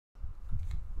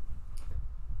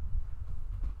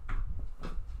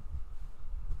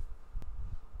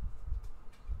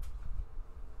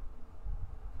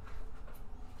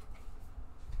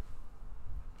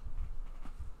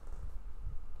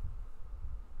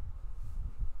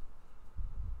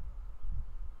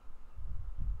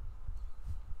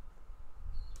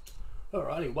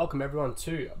Alrighty, welcome everyone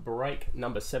to break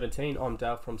number 17. I'm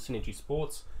Dale from Synergy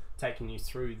Sports, taking you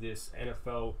through this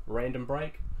NFL random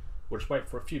break. We'll just wait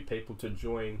for a few people to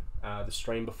join the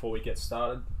stream before we get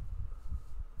started.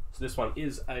 So this one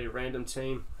is a random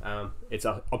team. It's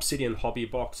an Obsidian Hobby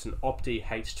Box, an Optic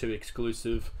H2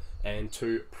 exclusive, and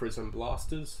 2 Prizm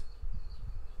Blasters.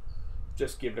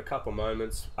 Just give it a couple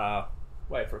moments.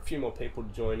 Wait for a few more people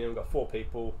to join in. We've got 4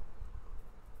 people.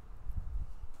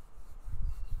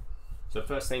 So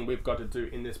first thing we've got to do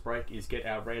in this break is get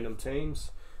our random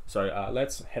teams. So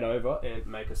let's head over and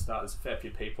make a start. There's a fair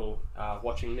few people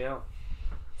watching now.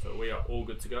 So we are all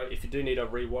good to go. If you do need to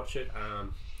rewatch it,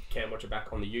 you can watch it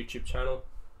back on the YouTube channel.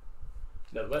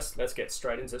 Now let's get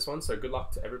straight into this one. So good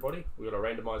luck to everybody. We've got to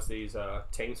randomize these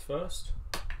teams first.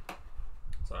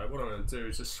 So what I'm going to do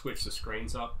is just switch the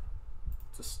screens up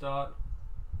to start.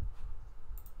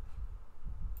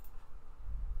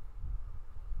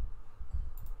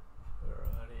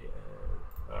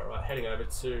 Alright, heading over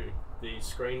to the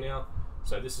screen now.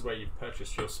 So this is where you've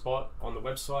purchased your spot on the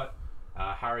website.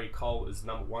 Harry Cole is the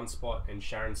number 1 spot and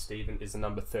Sharon Stephen is the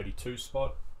number 32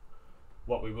 spot.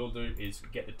 What we will do is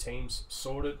get the teams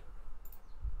sorted.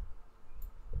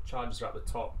 Chargers are up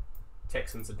the top,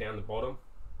 Texans are down the bottom.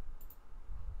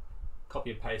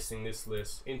 Copy and pasting this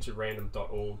list into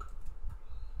random.org.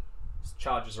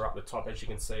 Chargers are up the top, as you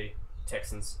can see.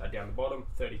 Texans are down the bottom,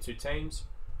 32 teams.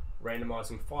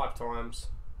 Randomizing 5 times.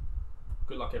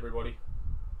 Good luck everybody.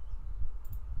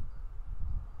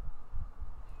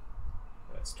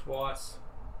 That's twice.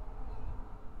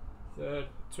 Third,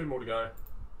 2 more to go.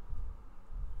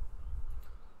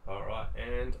 Alright,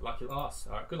 and lucky last.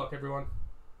 Alright, good luck everyone.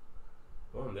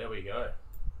 Boom, there we go.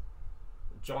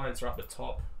 Giants are up the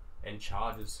top and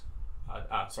Chargers,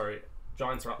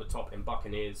 Giants are up the top and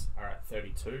Buccaneers are at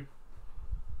 32.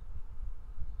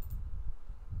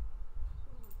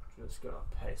 Just gonna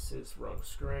paste this, wrong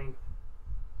screen.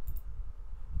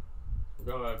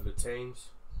 We'll go over the teams.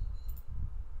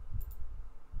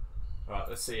 Alright,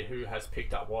 let's see who has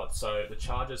picked up what. So the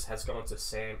Chargers has gone to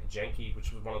Sam Jenke,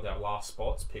 which was one of their last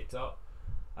spots picked up.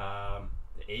 The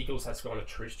Eagles has gone to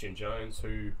Tristan Jones,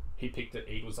 who he picked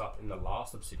the Eagles up in the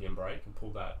last Obsidian break and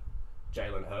pulled that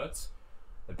Jalen Hurts.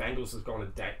 The Bengals has gone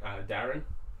to Darren.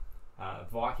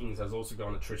 Vikings has also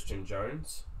gone to Tristan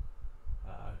Jones.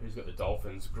 Who's got the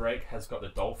Dolphins? Greg has got the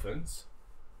Dolphins.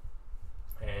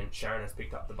 And Sharon has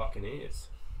picked up the Buccaneers.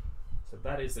 So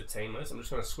that is the team list. I'm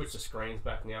just going to switch the screens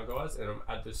back now, guys, and I'll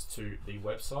add this to the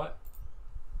website.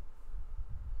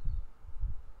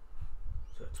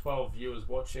 So 12 viewers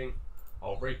watching.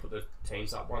 I'll re-put the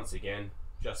teams up once again,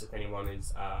 just if anyone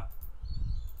is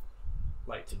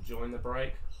late to join the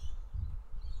break.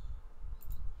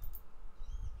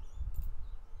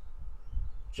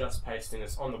 Just pasting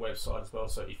this on the website as well,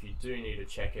 so if you do need to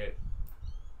check it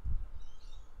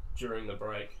during the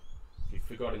break, if you've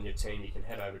forgotten your team, you can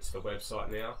head over to the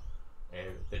website now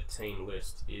and the team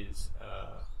list is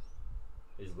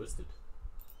listed.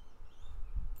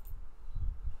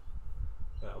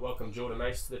 Welcome Jordan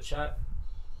Mace to the chat.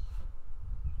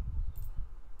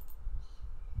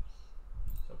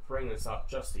 So bring this up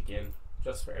just again,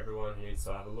 just for everyone who needs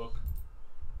to have a look,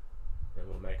 and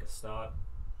we'll make a start.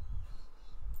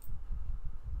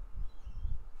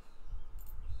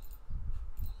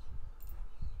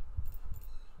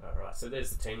 Alright, so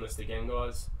there's the team list again,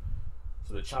 guys.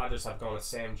 So the Chargers have gone to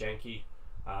Sam Jenke.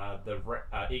 The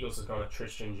Eagles has gone to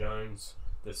Tristan Jones.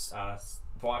 The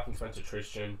Vikings went to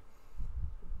Tristan.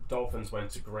 Dolphins went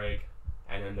to Greg.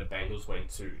 And then the Bengals went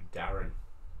to Darren.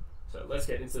 So let's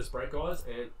get into this break, guys,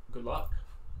 and good luck.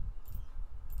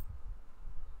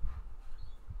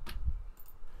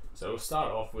 So we'll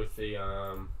start off with the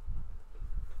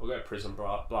we'll go Prizm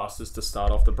Blasters to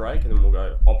start off the break, and then we'll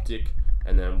go Optic,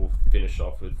 and then we'll finish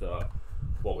off with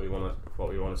what we want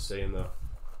to see in the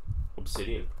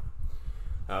Obsidian.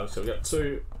 So we've got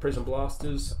 2 Prizm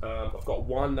Blasters. I've got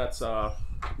one that's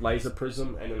laser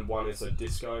prism, and then one is a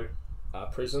disco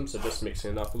prism. So just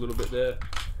mixing it up a little bit there.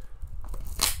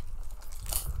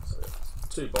 So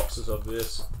 2 boxes of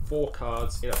this, 4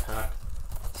 cards in a pack,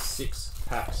 6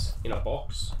 packs in a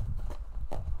box.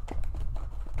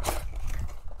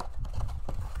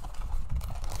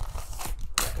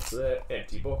 There,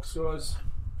 empty box, guys.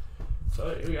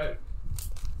 So here we go.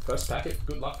 First packet.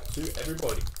 Good luck to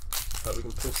everybody. Hope we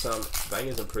can pull some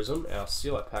bangers and Prizm. Our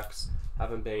sealer packs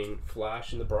haven't been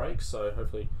flash in the break, so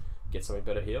hopefully get something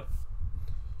better here.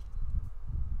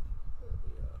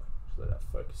 Just let that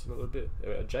focus in a little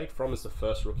bit. Jake Fromm is the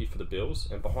first rookie for the Bills,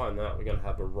 and behind that we're going to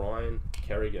have a Ryan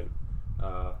Kerrigan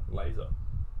laser.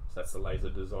 So that's the laser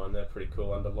design there, pretty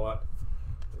cool under light.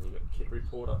 And you've got Kit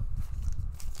Reporter.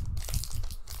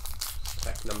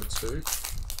 Pack number 2. So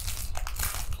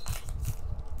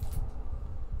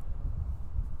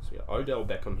we got Odell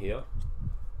Beckham here,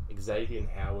 Xavier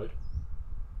Howard,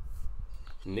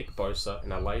 Nick Bosa,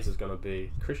 and our laser is going to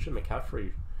be Christian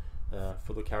McCaffrey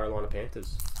for the Carolina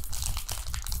Panthers.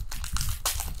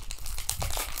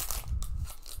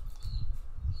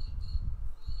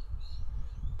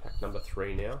 Pack number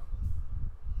 3 now.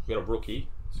 We've got a rookie.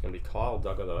 It's going to be Kyle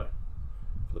Duggar though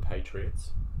for the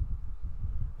Patriots.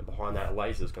 And behind that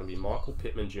laser is going to be Michael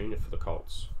Pittman Jr. for the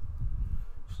Colts.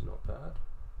 Which is not bad.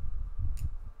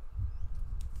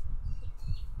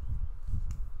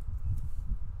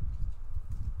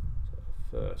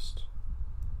 First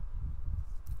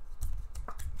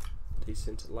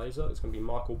decent laser is going to be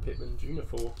Michael Pittman Jr.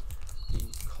 for the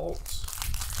Colts.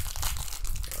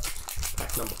 Right,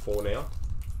 pack number 4 now.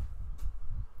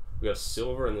 We got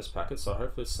silver in this packet, so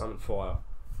hopefully it's Sun and Fire.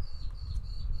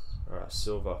 Alright,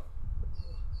 silver.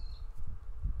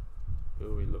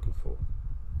 Who are we looking for?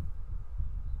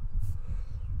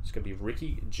 It's going to be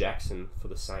Ricky Jackson for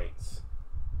the Saints.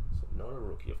 So not a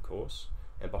rookie, of course.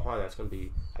 And behind that's going to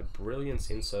be a brilliance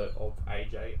insert of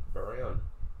AJ Brown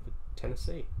for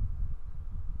Tennessee.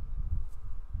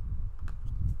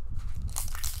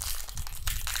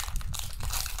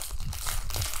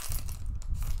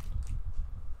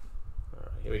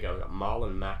 Alright, here we go. We've got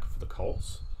Marlon Mack for the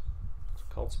Colts.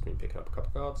 Colts been picking up a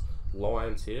couple cards.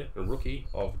 Lions here. A rookie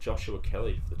of Joshua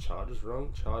Kelly for the Chargers.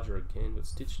 Wrong Charger again, but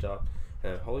stitched up.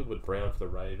 And Hollywood Brown for the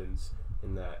Ravens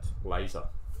in that laser.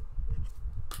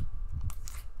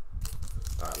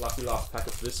 Alright, lucky last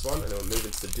packet for this one, and then we'll move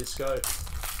into the disco.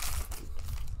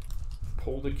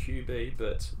 Pulled a QB,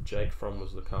 but Jake Fromm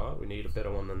was the card. We need a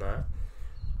better one than that.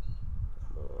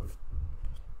 Come on.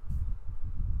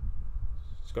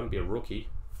 It's going to be a rookie.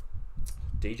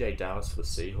 DJ Dallas for the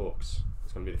Seahawks.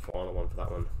 It's going to be the final one for that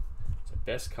one. So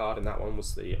best card in that one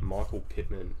was the Michael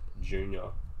Pittman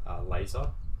Jr.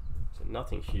 Laser. So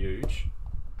nothing huge.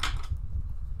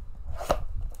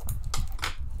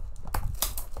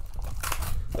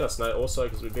 Let us know also,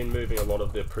 because we've been moving a lot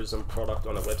of the Prizm product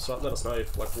on our website. Let us know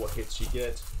if, like, what hits you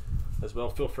get as well.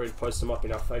 Feel free to post them up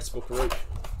in our Facebook group.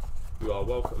 You are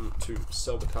welcome to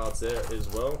sell the cards there as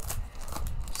well.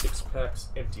 6 packs,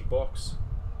 empty box.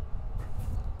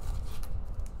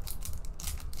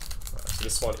 Right, so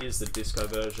this one is the disco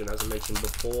version, as I mentioned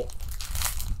before.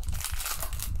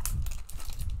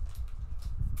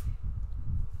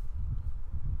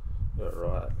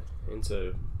 Alright,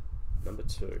 into number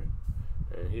 2.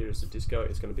 And here is the disco.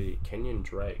 It's going to be Kenyon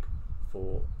Drake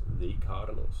for the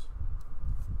Cardinals.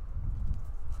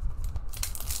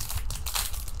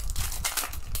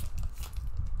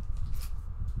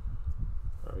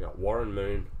 Right, we got Warren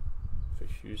Moon for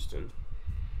Houston,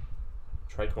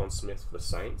 Traquan Smith for the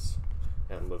Saints,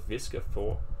 and LaVisca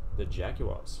for the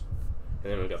Jaguars.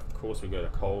 And then we got, of course, we go to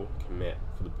Cole Kmet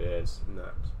for the Bears in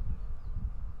that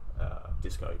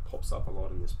disco. He pops up a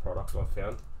lot in this product I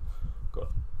found. Got a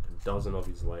dozen of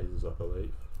his lasers, I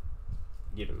believe.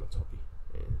 Give him the toppy.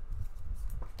 And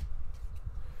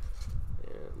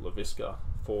LaVisca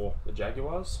for the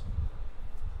Jaguars.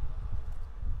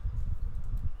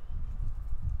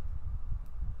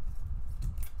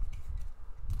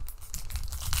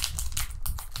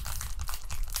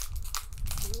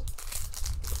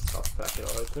 Tough packet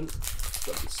open.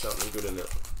 Got to be something good in it.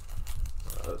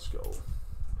 Let's go.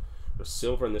 Got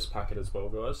silver in this packet as well,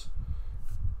 guys.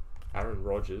 Aaron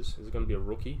Rodgers. Is it going to be a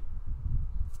rookie?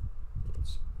 Oops.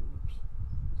 Is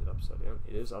it upside down?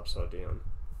 It is upside down.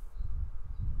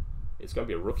 It's going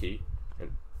to be a rookie.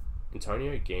 And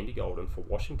Antonio Gandy Golden for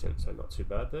Washington. So not too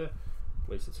bad there. At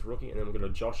least it's a rookie. And then we're going to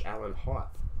Josh Allen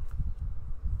hype.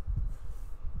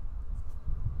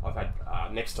 I've had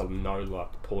next to no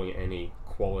luck pulling any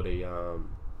quality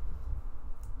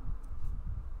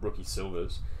rookie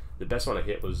silvers. The best one I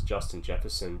hit was Justin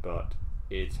Jefferson, but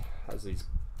it has these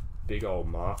big old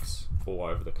marks all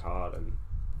over the card, and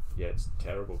yeah, it's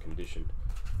terrible condition.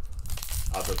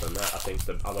 Other than that, I think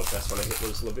the other best one I hit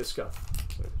was LaVisca.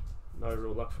 So no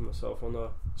real luck for myself on the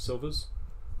silvers.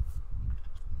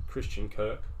 Christian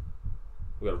Kirk.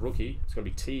 We got a rookie. It's going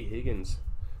to be T. Higgins.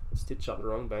 Stitch up the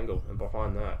wrong bangle, and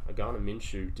behind that, a Gardner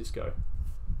Minshew disco.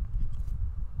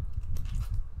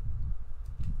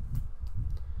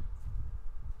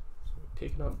 So we're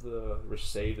picking up the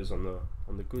receivers on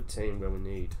the good team where we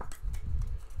need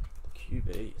the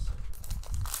QBs.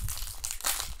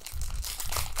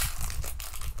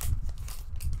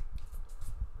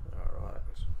 All right,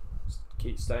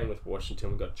 keep staying with Washington.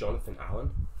 We've got Jonathan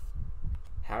Allen,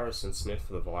 Harrison Smith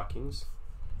for the Vikings.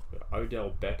 We've got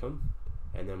Odell Beckham.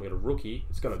 And then we got a rookie.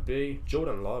 It's going to be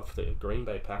Jordan Love for the Green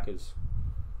Bay Packers.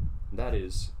 That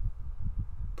is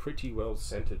pretty well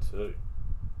centered too.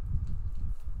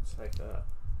 Let's take that.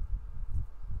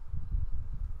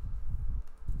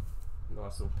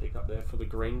 Nice little pick up there for the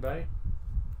Green Bay.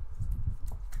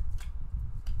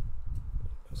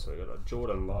 So we got a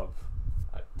Jordan Love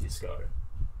Disco,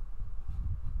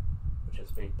 which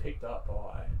has been picked up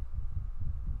by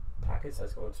Packers,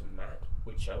 has gone to Matt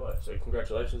Wichello. So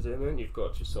congratulations there, man. You've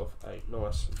got yourself a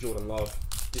nice Jordan Love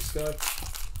Disco.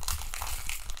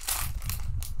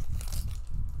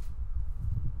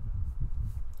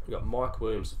 We got Mike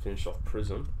Williams to finish off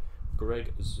Prizm.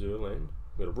 Greg Zerlin.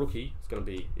 We've got a rookie. It's going to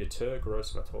be Yetur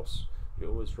Gross-Matos. He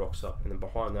always rocks up. And then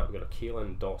behind that, we've got a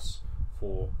Keelan Doss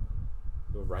for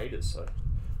the Raiders. So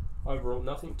overall,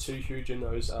 nothing too huge in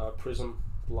those Prizm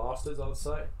Blasters, I would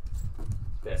say.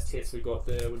 Best hits we got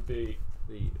there would be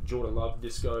the Jordan Love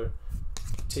Disco,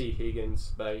 T.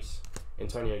 Higgins base,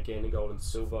 Antonio Gannon Gold and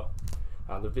Silver,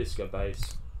 LaVisca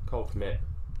base, Cole Kmet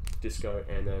Disco,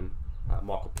 and then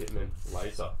Michael Pittman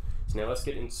Laser. So now let's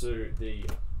get into the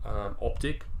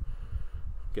Optic.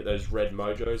 Get those red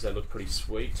mojos, they look pretty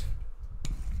sweet.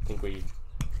 I think we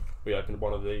opened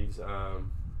one of these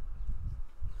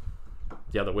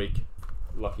the other week.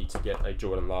 Lucky to get a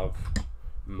Jordan Love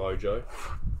mojo.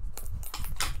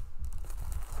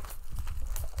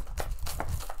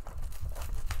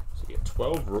 So you get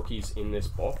 12 rookies in this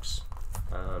box,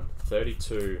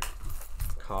 32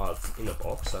 cards in the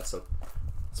box. It's a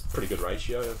pretty good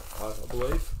ratio, I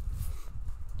believe.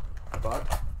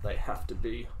 But they have to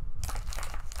be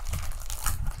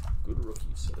good rookies.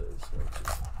 So there's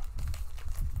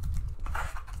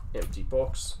empty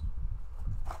box.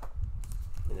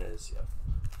 And there's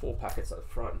 4 packets at the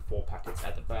front and 4 packets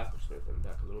at the back. Just move them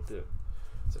back a little bit.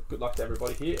 So good luck to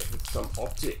everybody here with some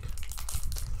Optic.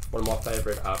 One of my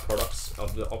favourite products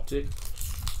of the Optic.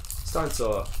 Starting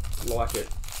to like it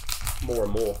more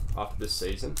and more after this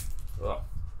season. Oh,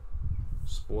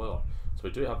 spoiler. So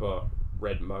we do have a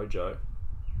red mojo.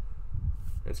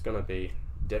 It's going to be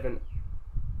Devin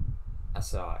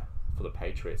Asai for the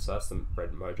Patriots. So that's the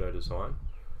red mojo design.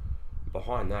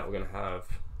 Behind that, we're going to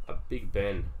have a Big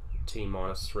Ben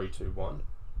T-321,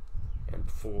 and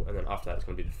then after that, it's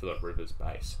going to be the Phillip Rivers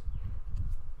base.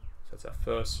 So it's our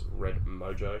first red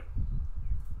mojo.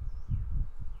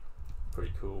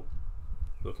 Pretty cool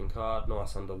looking card,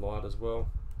 nice under light as well.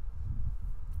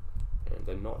 And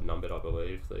they're not numbered, I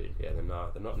believe. They're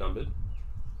not numbered.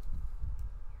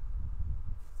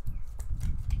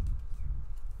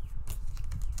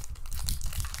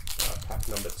 Pack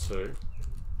number 2.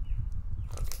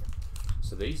 Okay.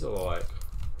 So these are like,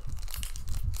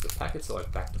 the packets are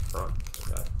like back to front.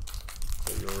 Okay.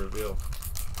 So you'll reveal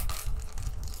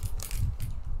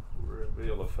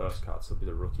the first card. So it'll be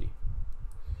the rookie.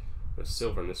 There's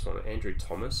silver in this one. Andrew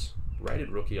Thomas, rated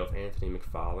rookie of Anthony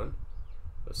McFarlane.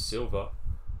 The silver,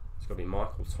 it's going to be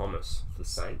Michael Thomas for the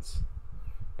Saints.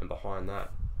 And behind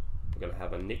that, we're going to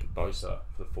have a Nick Bosa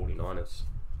for the 49ers.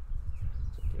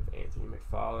 So give Anthony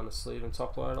McFarlane a sleeve and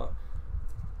top loader.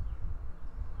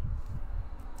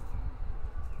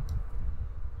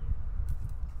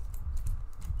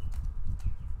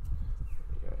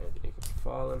 There we go, Anthony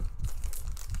McFarlane.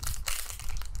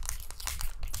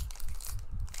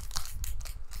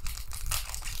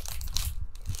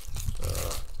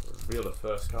 Reveal the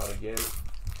first card again.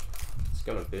 It's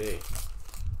going to be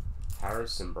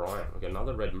Harrison Bryant. We've got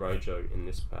another red mojo in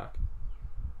this pack.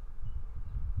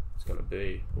 It's going to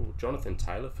be Jonathan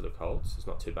Taylor for the Colts. It's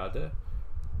not too bad there.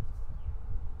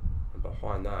 And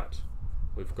behind that,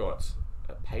 we've got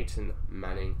a Peyton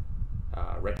Manning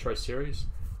retro series,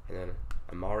 and then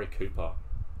Amari Cooper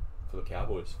for the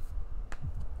Cowboys.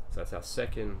 So that's our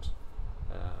second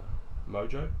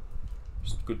mojo.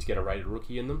 Just good to get a rated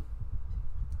rookie in them.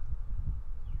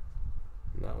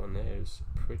 And that one there is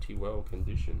pretty well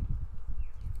conditioned.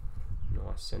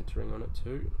 Nice centering on it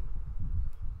too.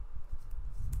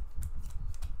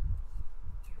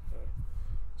 Okay.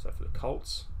 So for the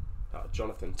Colts,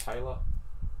 Jonathan Taylor,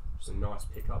 just a nice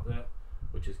pick up there,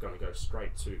 which is going to go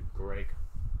straight to Greg.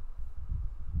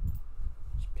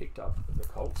 Just picked up the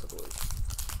Colts, I believe.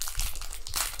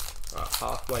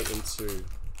 Halfway into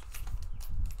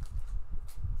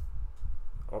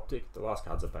Optic. The last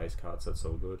card's a base card, so it's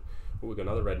all good. We've got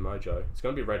another red mojo. It's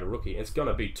going to be rated rookie. It's going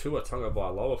to be Tua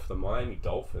Tagovailoa for the Miami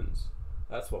Dolphins.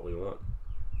 That's what we want.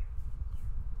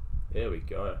 There we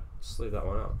go. Sleeve that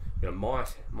one up. You know,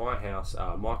 my house,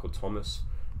 Michael Thomas,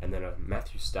 and then a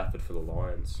Matthew Stafford for the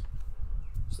Lions.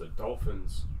 So the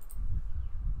Dolphins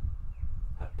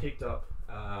have picked up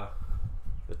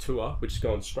the Tua, which is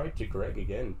going straight to Greg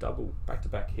again. Double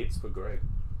back-to-back hits for Greg.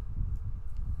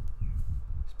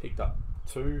 He's picked up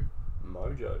 2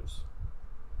 Mojos.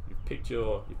 You picked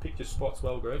your spots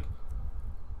well, Greg.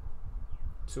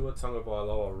 Tua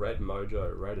Tagovailoa, red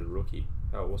mojo, rated rookie.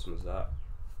 How awesome is that?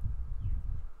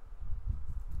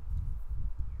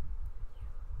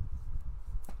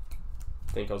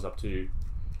 I think I was up to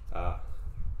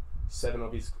 7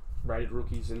 of his rated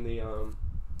rookies in the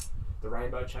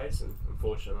rainbow chase, and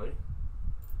unfortunately,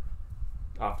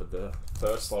 after the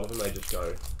first lot of them, they just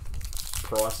go,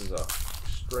 prices are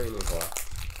extremely high.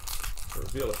 To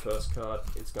reveal the first card,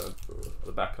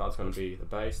 the back card's going to be the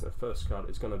base, and the first card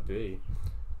is going to be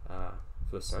for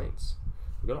the Saints.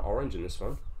 We've got an orange in this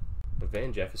one. A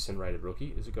Van Jefferson rated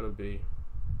rookie. Is it going to be?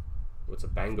 Oh, it's a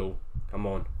Bengal. Come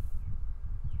on.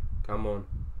 Come on.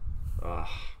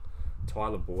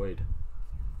 Tyler Boyd.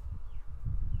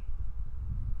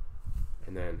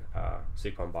 And then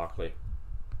Saquon Barkley.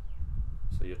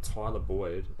 So your Tyler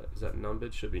Boyd, is that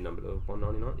numbered? Should be numbered to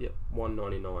 199. Yep,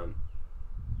 199.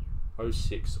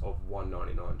 06 of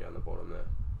 199 down the bottom there.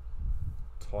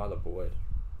 Tyler Boyd.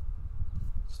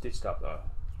 Stitched up though.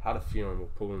 Had a feeling we're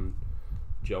pulling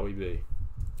Joey B.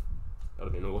 That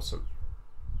would have been awesome.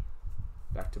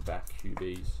 Back to back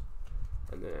QBs.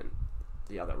 And then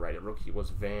the other rated rookie was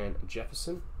Van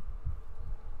Jefferson.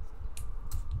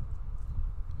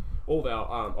 All of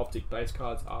our Optic base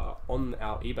cards are on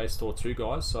our eBay store too,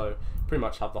 guys. So pretty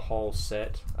much have the whole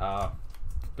set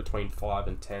between 5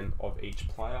 and 10 of each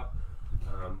player.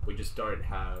 We just don't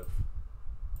have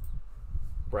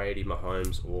Brady,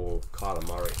 Mahomes, or Kyler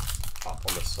Murray up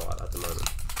on the site at the moment.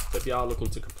 But if you are looking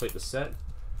to complete the set,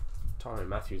 Tyrann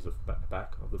Matthews at the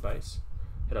back of the base,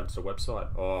 head over to the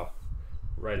website. Oh,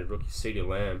 rated rookie CeeDee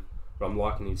Lamb, but I'm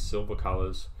liking these silver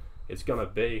colors. It's gonna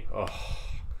be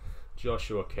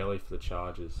Joshua Kelly for the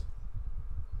Chargers.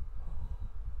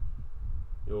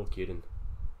 You're kidding.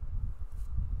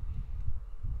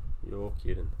 You're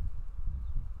kidding.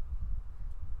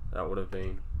 That would have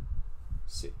been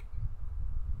sick.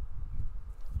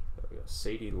 There we go.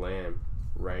 CeeDee Lamb,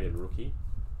 rated rookie.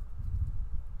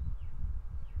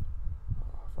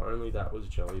 If only that was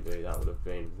Joey B, that would have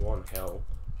been one hell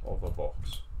of a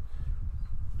box.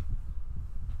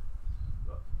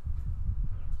 But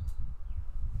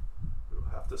we'll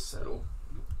have to settle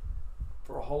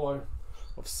for a holo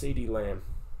of CeeDee Lamb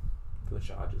for the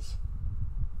Chargers.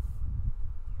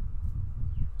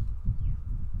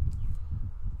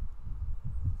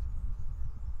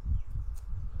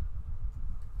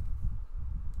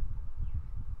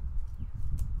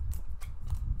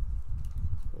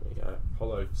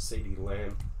 Holo CeeDee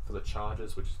Lamb for the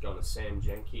Chargers, which is going to Sam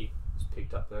Jenke. Just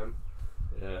picked up them.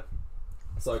 Yeah,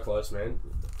 so close, man.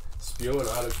 Spewing.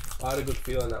 I had a good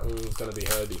feeling that one was going to be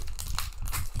Herbie.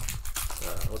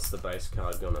 What's the base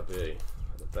card going to be?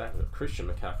 At the back, Christian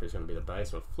McCaffrey is going to be the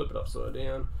base. We'll flip it upside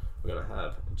down. We're going to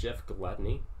have Jeff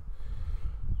Gladney,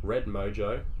 red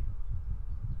mojo,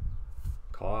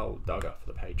 Kyle Duggar for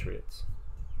the Patriots,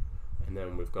 and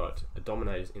then we've got a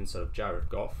Dominators insert of Jared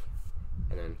Goff.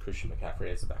 And then Christian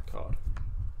McCaffrey as the back card.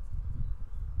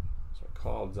 So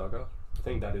Kyle Duggar. I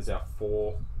think that is our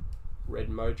 4 red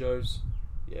mojos.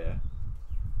 Yeah.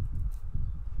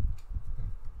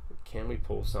 Can we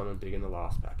pull something big in the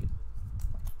last packet?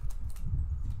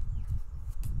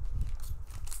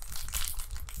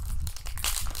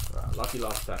 Alright, lucky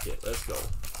last packet. Let's go.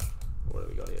 What have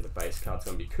we got here? The base card's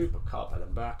going to be Cooper Kupp at the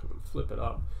back. I'm going to flip it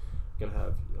up. We're going to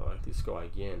have this guy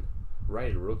again.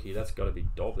 Rated rookie, that's got to be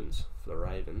Dobbins for the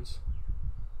Ravens.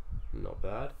 Not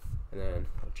bad. And then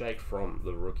Jake from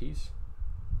the rookies.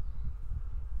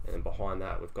 And then behind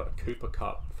that, we've got a Cooper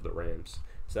Kupp for the Rams.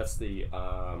 So that's the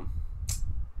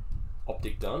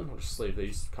Optic done. I'll just leave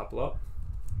these couple up.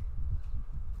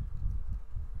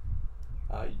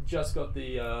 You just got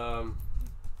the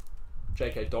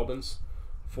J.K. Dobbins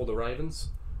for the Ravens.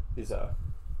 Is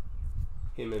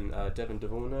him and Devin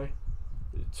Duvernay.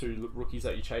 2 rookies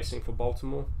that you're chasing for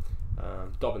Baltimore.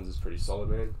 Dobbins is pretty solid,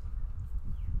 man.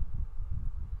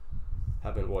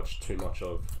 Haven't watched too much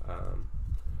of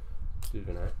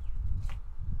Duvernay.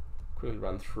 Quickly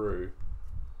run through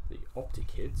the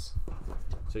Optic hits.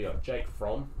 So you got Jake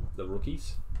from the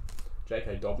rookies,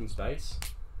 J.K. Dobbins base,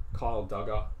 Kyle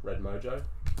Duggar red mojo,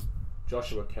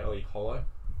 Joshua Kelly holo,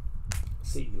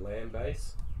 CeeDee Lamb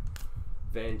base,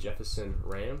 Van Jefferson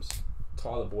Rams,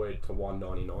 Tyler Boyd to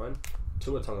 199.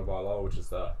 Tua Tagovailoa, which is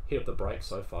the hit of the break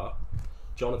so far.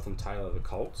 Jonathan Taylor, the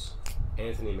Colts.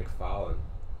 Anthony McFarlane.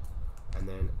 And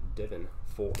then Devin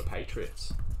for the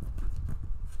Patriots.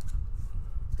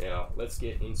 Now, let's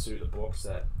get into the box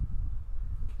that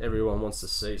everyone wants to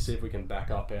see. See if we can back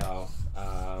up our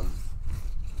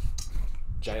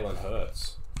Jalen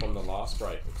Hurts from the last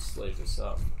break. Let's leave this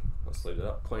up. Let's leave it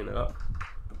up, clean it up.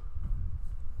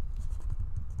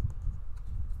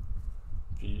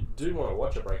 do want to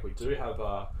watch a break, we do have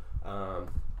our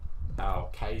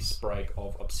case break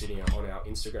of Obsidian on our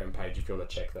Instagram page if you want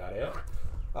to check that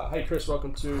out. Hey Chris,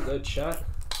 welcome to the chat.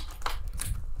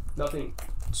 Nothing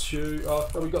too... Oh,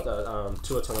 we got that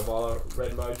Tua Tagovailoa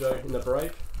red mojo in the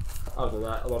break. Other than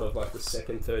that, a lot of like the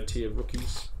second, third tier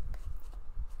rookies.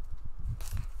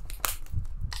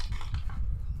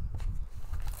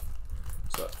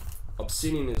 So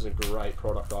Obsidian is a great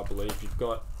product, I believe. You've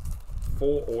got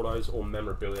 4 autos or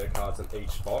memorabilia cards in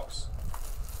each box.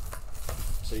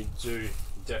 So you do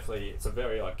definitely, it's a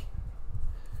very like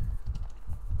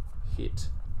hit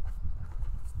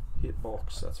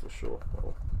box, that's for sure.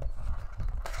 Well,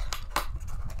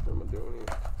 what am I doing here?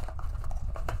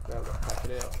 Now I've got to pack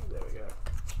it out. There we go.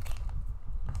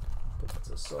 Put that to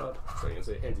the side. So you can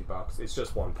see empty box. It's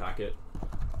just one packet.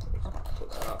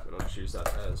 Put that up and I'll just use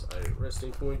that as a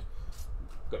resting point.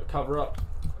 Got the cover up.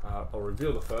 I'll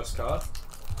reveal the first card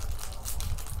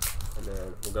and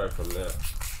then we'll go from there.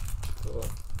 So,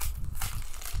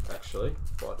 actually,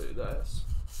 if I do this,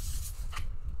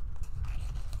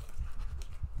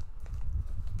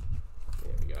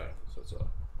 there we go. So it's a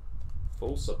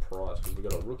full surprise because we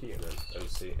got a rookie and then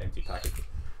obviously empty packet.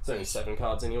 It's only 7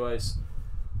 cards anyways.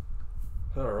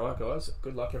 Alright guys,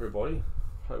 good luck everybody.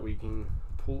 Hope we can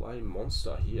pull a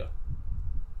monster here.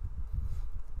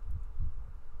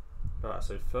 Alright,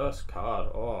 so first card,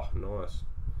 oh nice.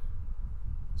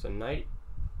 So Nate,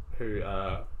 who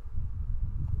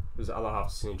was the other half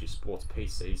of Synergy Sports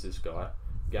PCs, this guy,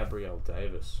 Gabriel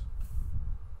Davis.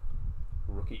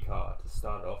 Rookie card to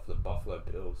start off the Buffalo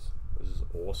Bills. This is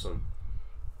awesome.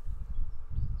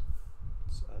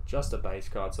 It's just a base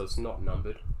card, so it's not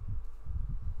numbered.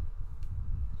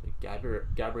 So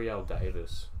Gabriel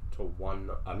Davis to 1.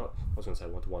 I was going to say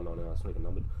 1 to 199. It's not even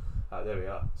numbered. There we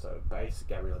are. So base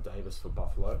Gabriel Davis for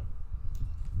Buffalo.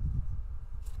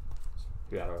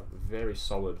 We had a very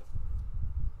solid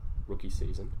rookie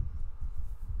season,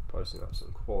 posting up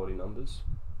some quality numbers.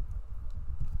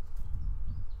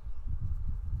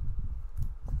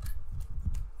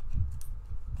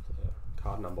 So,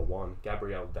 card number 1,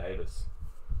 Gabriel Davis.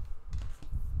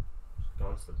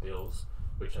 Going to the Bills,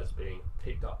 which has been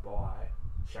picked up by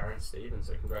Sharon Stevens.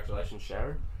 So congratulations,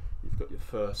 Sharon. You've got your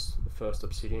first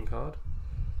Obsidian card.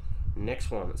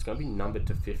 Next one, it's going to be numbered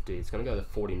to 50. It's going to go to the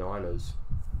 49ers.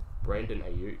 Brandon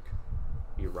Ayuk,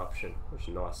 Eruption, which is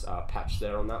a nice patch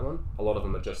there on that one. A lot of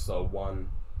them are just one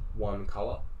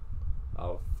color.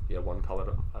 One colored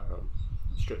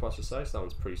strip, I should say. So that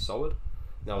one's pretty solid.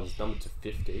 That one's numbered to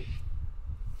 50.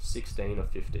 16 of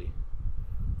 50.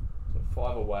 So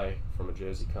 5 away from a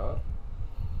jersey card.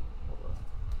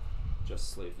 Just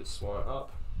sleeve this one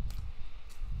up.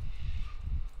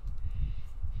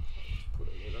 Put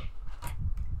it in there.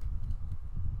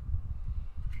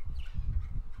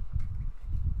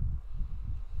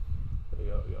 There we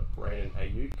go. We got Brandon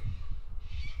Ayuk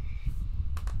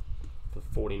for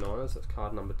 49ers. That's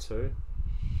card number 2.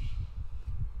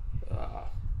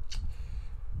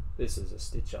 This is a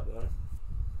stitch up though.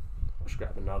 I'll just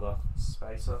grab another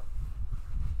spacer.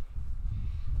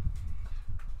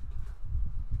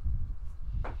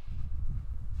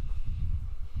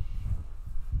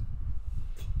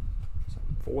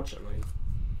 Unfortunately,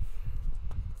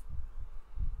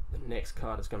 the next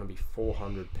card is going to be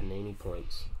 400 Panini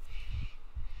points.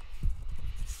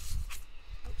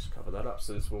 Just cover that up,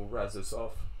 so this will razz this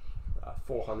off.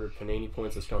 400 Panini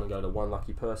points is going to go to one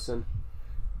lucky person.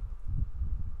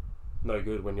 No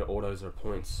good when your autos are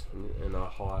points in a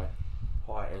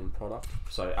high-end product.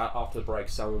 So after the break,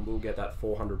 someone will get that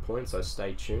 400 points, so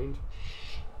stay tuned.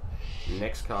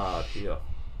 Next card here.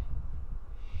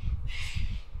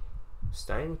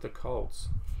 Staying with the Colts,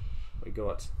 we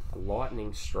got a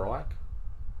lightning strike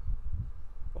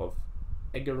of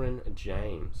Edgerrin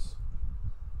James.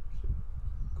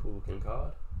 Cool looking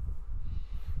card.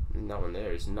 And that one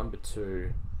there is number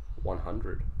 2,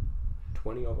 100.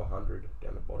 20 of 100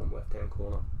 down the bottom left hand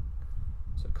corner.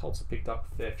 So Colts have picked up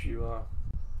a fair few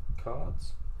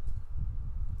cards.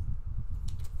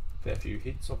 Fair few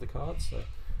hits of the cards. So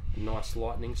a nice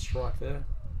lightning strike there.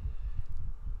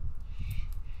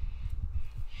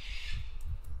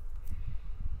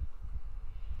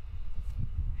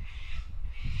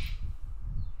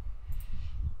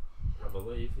 I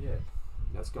believe, yeah,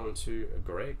 that's going to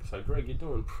Greg. So Greg, you're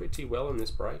doing pretty well in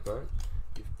this break, mate.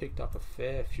 You've picked up a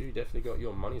fair few, definitely got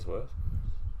your money's worth.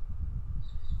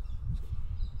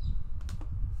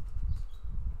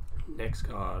 Next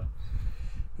card,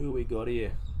 who we got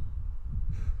here?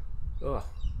 Oh,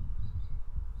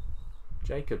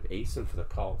 Jacob Eason for the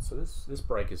Colts. So this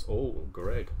break is all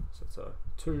Greg. So it's a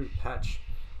 2-patch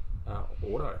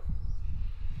auto.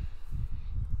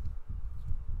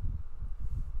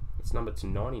 It's numbered to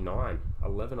 99,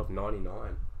 11 of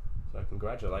 99. So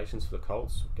congratulations for the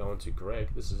Colts going to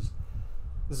Greg. This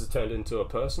is turned into a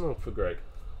personal for Greg.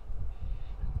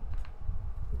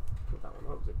 Put that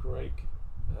one up to Greg.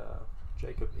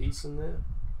 Jacob Eason there.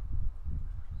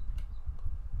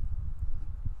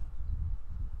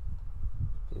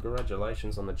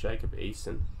 Congratulations on the Jacob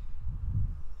Eason.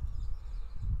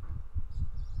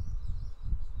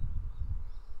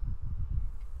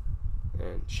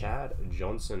 And Chad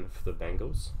Johnson for the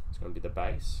Bengals. It's going to be the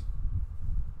base.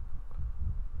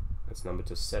 It's numbered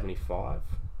to 75.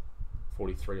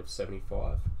 43 of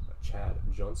 75. Chad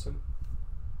Johnson.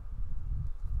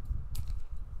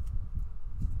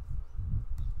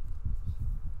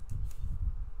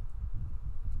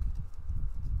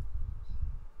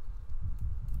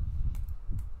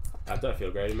 I don't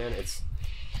feel great, man. It's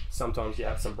sometimes you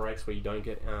have some breaks where you don't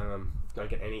get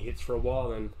any hits for a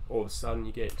while, and all of a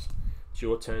sudden it's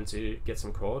your turn to get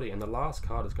some quality. And the last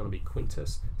card is going to be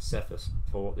Quintus Cephas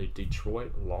for the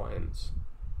Detroit Lions.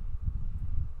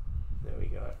 There we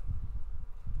go.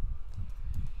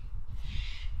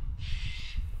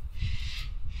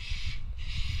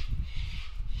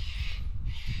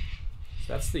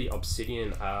 So that's the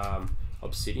Obsidian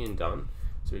done.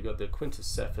 So we got the Quintus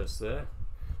Cephas there.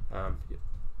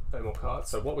 No more cards.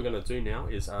 So what we're going to do now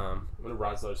is I'm going to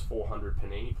raise those 400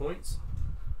 Panini points.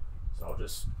 So I'll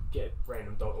just get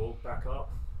random.org back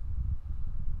up.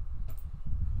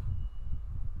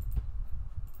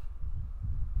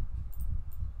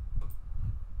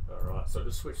 Alright, so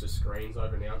just switch the screens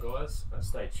over now, guys.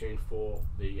 Stay tuned for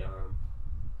the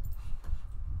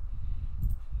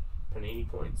Panini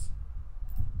points.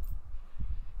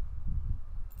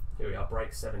 Here we are,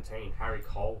 break 17. Harry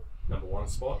Cole, number 1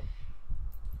 spot.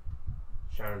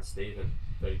 Sharon Stephen,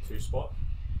 32 spot.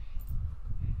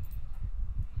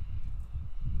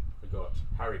 We got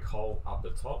Harry Cole up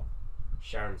the top,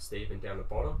 Sharon Stephen down the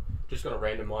bottom. Just going to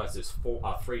randomize this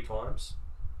 3 times.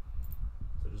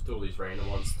 So just do all these random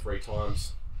ones 3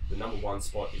 times. The number 1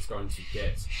 spot is going to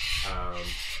get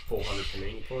 400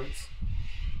 Panini points.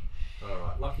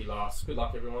 Alright, lucky last. Good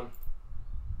luck, everyone.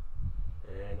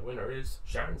 And the winner is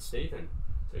Sharon Stephen.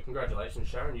 So congratulations,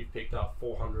 Sharon. You've picked up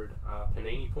 400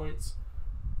 Panini points.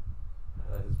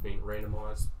 That has been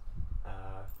randomized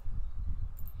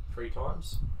 3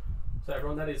 times. So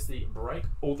everyone, that is the break.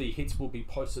 All the hits will be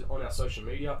posted on our social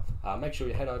media. Make sure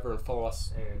you head over and follow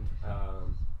us and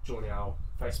join our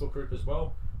Facebook group as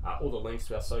well. All the links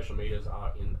to our social medias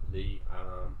are in the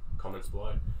comments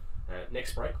below.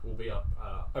 Next break will be up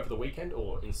over the weekend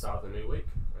or in the start of the new week.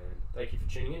 And thank you for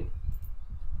tuning in.